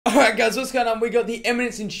Alright guys, what's going on? We got the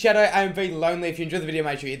Eminence in Shadow AMV Lonely. If you enjoyed the video,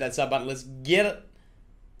 make sure you hit that sub button. Let's get it.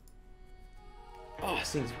 Oh,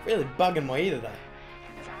 this thing's really bugging my ear today.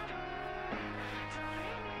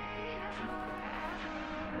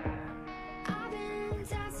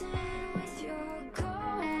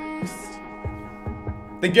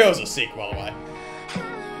 The girls are sick, by the way.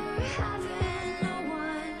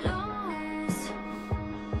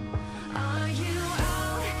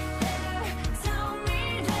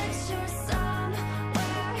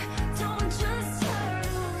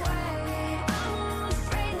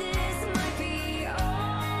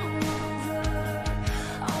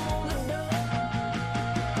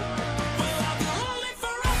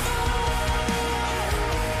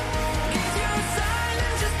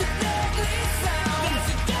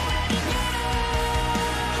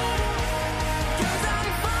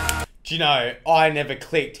 Do you know, I never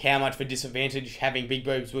clicked how much of a disadvantage having big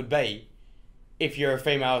boobs would be if you're a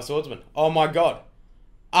female swordsman. Oh my god.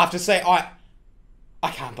 After saying,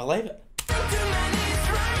 I can't believe it.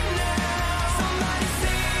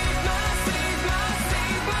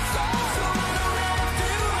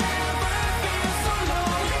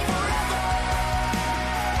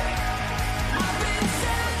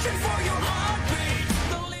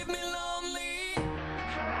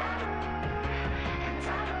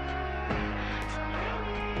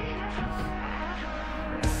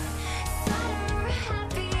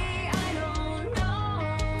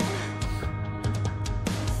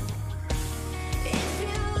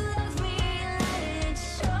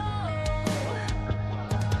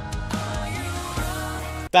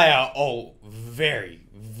 They are all very,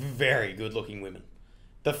 very good looking women.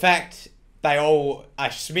 The fact they all are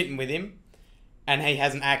smitten with him and he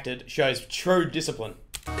hasn't acted shows true discipline.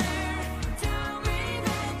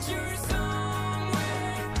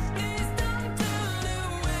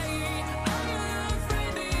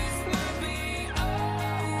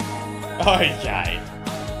 Okay.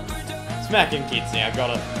 Smacking kids now,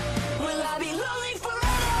 got it.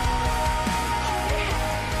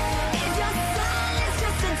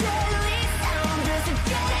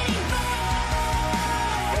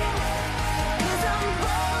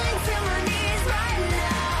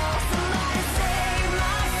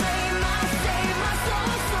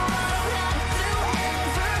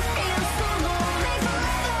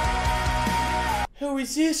 Who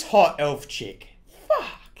is this hot elf chick?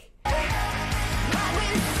 Fuck.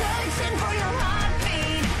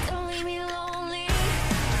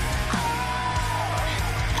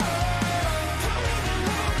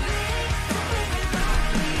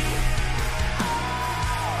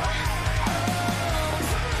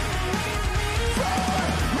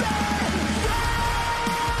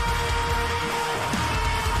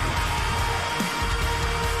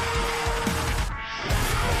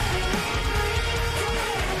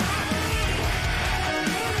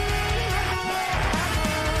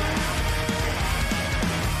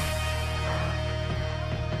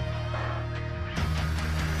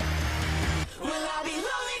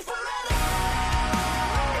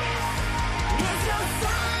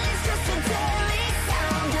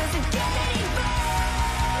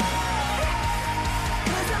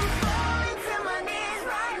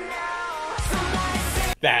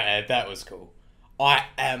 That was cool. I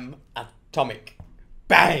am atomic.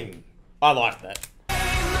 Bang! I liked that.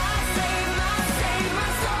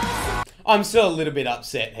 I'm still a little bit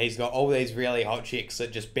upset he's got all these really hot chicks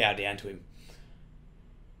that just bow down to him.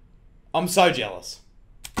 I'm so jealous.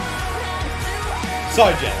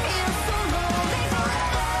 So jealous.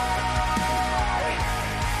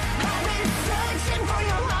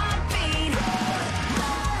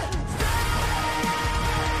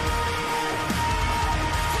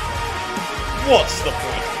 What's the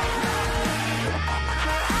point?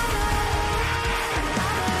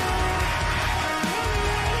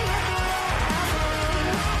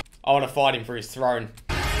 I want to fight him for his throne.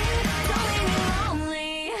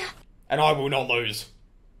 And I will not lose.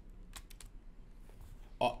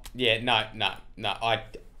 Oh, yeah, no.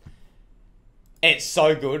 It's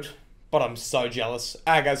so good, but I'm so jealous.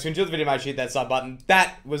 Alright guys, if you enjoyed the video, make sure you hit that sub button.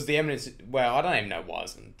 That was the Eminence. Well, I don't even know why I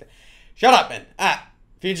wasn't. Shut up, man.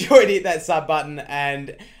 If you enjoyed, hit that sub button,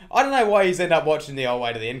 and I don't know why you end up watching the whole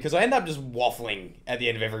way to the end, because I end up just waffling at the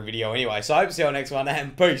end of every video anyway. So I hope to see you on the next one,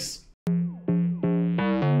 and peace.